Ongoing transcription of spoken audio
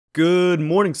Good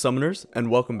morning, summoners,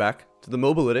 and welcome back to the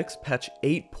Mobalytics patch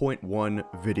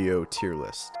 8.1 video tier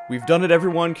list. We've done it,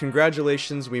 everyone.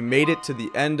 Congratulations, we made it to the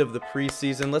end of the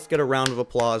preseason. Let's get a round of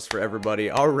applause for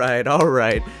everybody.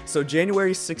 Alright. So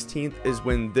January 16th is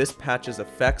when this patch's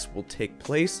effects will take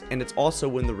place, and it's also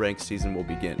when the ranked season will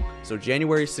begin. So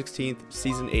January 16th,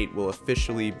 Season 8 will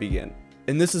officially begin.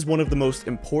 And this is one of the most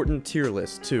important tier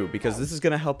lists too, because this is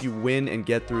going to help you win and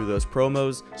get through those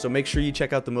promos, so make sure you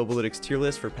check out the Mobalytics tier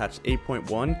list for patch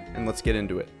 8.1, and let's get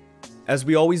into it. As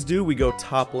we always do, we go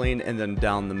top lane and then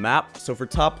down the map. So for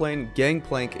top lane,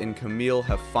 Gangplank and Camille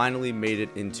have finally made it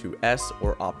into S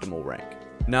or optimal rank.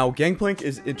 Now, Gangplank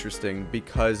is interesting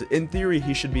because in theory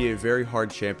he should be a very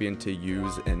hard champion to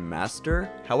use and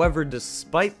master. However,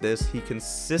 despite this, he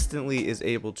consistently is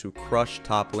able to crush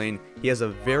top lane. He has a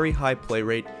very high play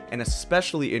rate, and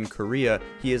especially in Korea,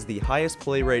 he is the highest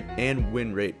play rate and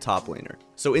win rate top laner.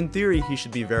 So in theory, he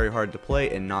should be very hard to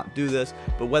play and not do this,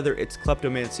 but whether it's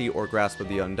Kleptomancy or Grasp of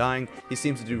the Undying, he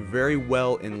seems to do very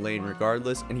well in lane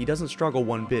regardless, and he doesn't struggle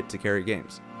one bit to carry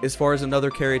games. As far as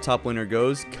another carry top laner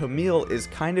goes, Camille is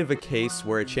kind of a case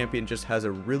where a champion just has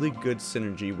a really good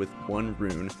synergy with one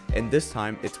rune, and this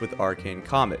time it's with Arcane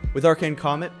Comet. With Arcane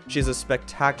Comet, she has a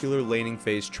spectacular laning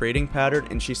phase trading pattern,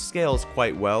 and she scales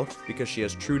quite well because she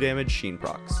has true damage Sheen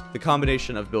procs. The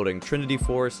combination of building Trinity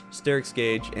Force, Sterix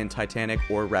Gauge, and Titanic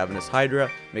or Ravenous Hydra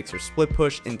makes her split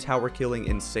push and tower killing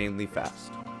insanely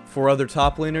fast. For other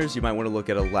top laners, you might want to look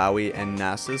at Alawi and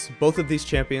Nasus. Both of these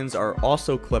champions are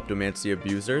also Kleptomancy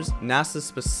abusers. Nasus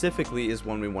specifically is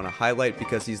one we want to highlight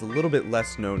because he's a little bit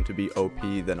less known to be OP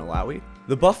than Alawi.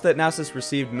 The buff that Nasus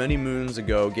received many moons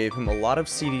ago gave him a lot of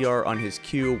CDR on his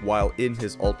Q while in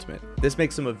his ultimate. This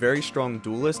makes him a very strong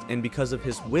duelist, and because of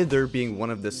his Wither being one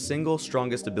of the single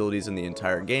strongest abilities in the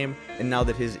entire game, and now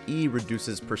that his E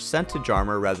reduces percentage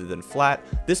armor rather than flat,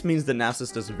 this means that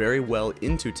Nasus does very well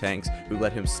into tanks who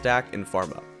let him stack and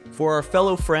farm up. For our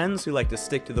fellow friends who like to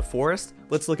stick to the forest,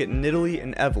 let's look at Nidalee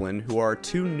and Evelynn, who are our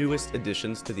two newest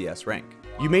additions to the S rank.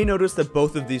 You may notice that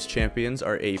both of these champions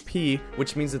are AP,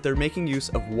 which means that they're making use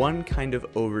of one kind of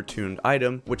overtuned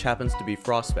item, which happens to be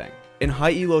Frostfang. In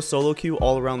high elo solo queue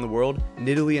all around the world,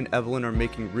 Nidalee and Evelynn are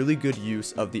making really good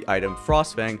use of the item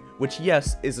Frostfang, which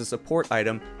yes, is a support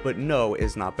item, but no,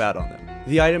 is not bad on them.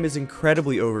 The item is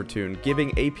incredibly overtuned,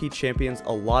 giving AP champions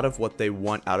a lot of what they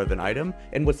want out of an item,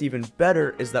 and what's even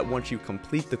better is that once you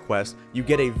complete the quest, you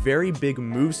get a very big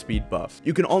move speed buff.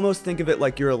 You can almost think of it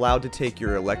like you're allowed to take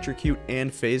your Electrocute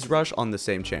and Phase Rush on the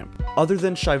same champ. Other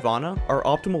than Shyvana, our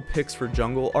optimal picks for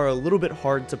jungle are a little bit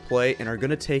hard to play and are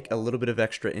going to take a little bit of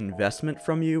extra investment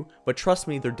from you, but trust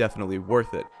me, they're definitely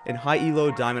worth it. In high elo,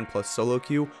 diamond plus solo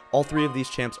queue, all three of these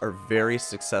champs are very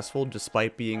successful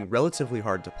despite being relatively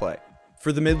hard to play.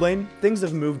 For the mid lane, things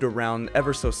have moved around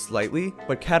ever so slightly,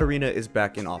 but Katarina is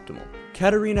back in optimal.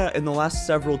 Katarina in the last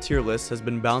several tier lists has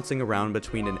been bouncing around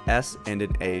between an S and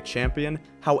an A champion.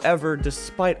 However,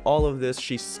 despite all of this,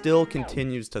 she still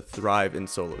continues to thrive in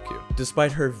solo queue.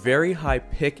 Despite her very high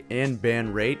pick and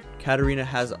ban rate, Katarina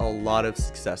has a lot of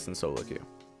success in solo queue.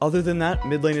 Other than that,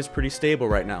 mid lane is pretty stable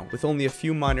right now, with only a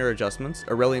few minor adjustments.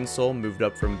 Aurelion Sol moved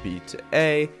up from B to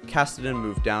A, Castellan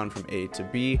moved down from A to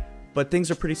B, but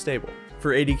things are pretty stable.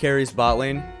 For AD carries bot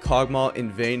lane, Kog'Maw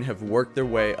and Vayne have worked their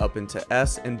way up into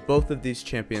S, and both of these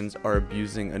champions are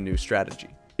abusing a new strategy.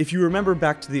 If you remember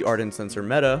back to the Ardent Sensor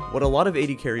meta, what a lot of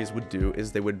AD carries would do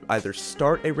is they would either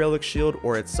start a Relic Shield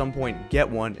or at some point get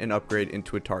one and upgrade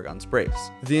into a Targon's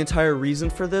Brace. The entire reason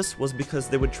for this was because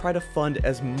they would try to fund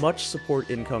as much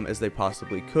support income as they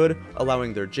possibly could,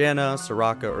 allowing their Janna,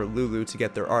 Soraka, or Lulu to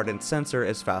get their Ardent Sensor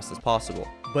as fast as possible.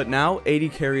 But now,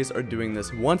 AD carries are doing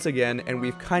this once again, and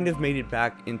we've kind of made it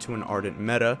back into an Ardent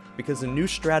meta because a new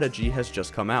strategy has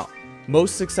just come out.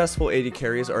 Most successful AD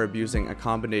carries are abusing a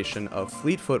combination of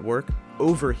Fleet Footwork,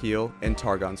 Overheal, and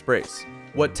Targon's Brace.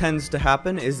 What tends to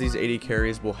happen is these AD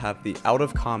carries will have the out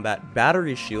of combat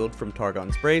battery shield from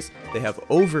Targon's Brace, they have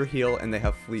Overheal, and they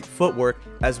have Fleet Footwork,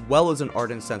 as well as an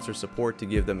Ardent Sensor support to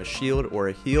give them a shield or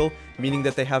a heal, meaning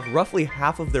that they have roughly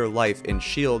half of their life in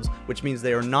shields, which means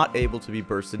they are not able to be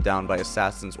bursted down by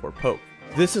assassins or poke.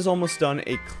 This has almost done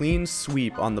a clean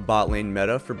sweep on the bot lane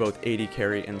meta for both AD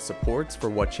carry and supports for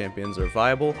what champions are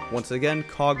viable. Once again,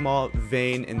 Kog'Maw,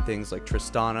 Vayne, and things like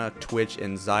Tristana, Twitch,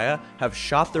 and Xayah have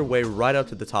shot their way right up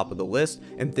to the top of the list,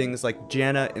 and things like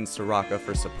Janna and Soraka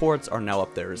for supports are now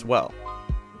up there as well.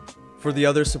 For the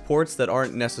other supports that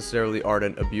aren't necessarily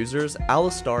Ardent abusers,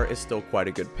 Alistar is still quite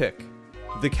a good pick.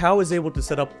 The cow is able to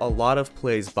set up a lot of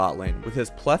plays bot lane. With his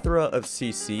plethora of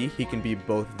CC, he can be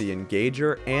both the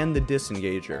engager and the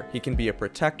disengager. He can be a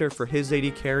protector for his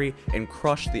AD carry and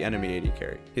crush the enemy AD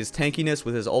carry. His tankiness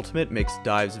with his ultimate makes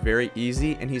dives very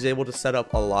easy, and he's able to set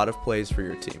up a lot of plays for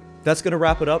your team. That's going to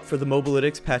wrap it up for the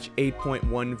Mobalytics patch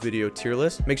 8.1 video tier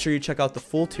list. Make sure you check out the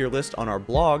full tier list on our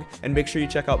blog, and make sure you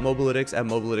check out Mobalytics at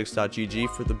mobalytics.gg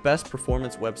for the best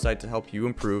performance website to help you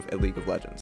improve at League of Legends.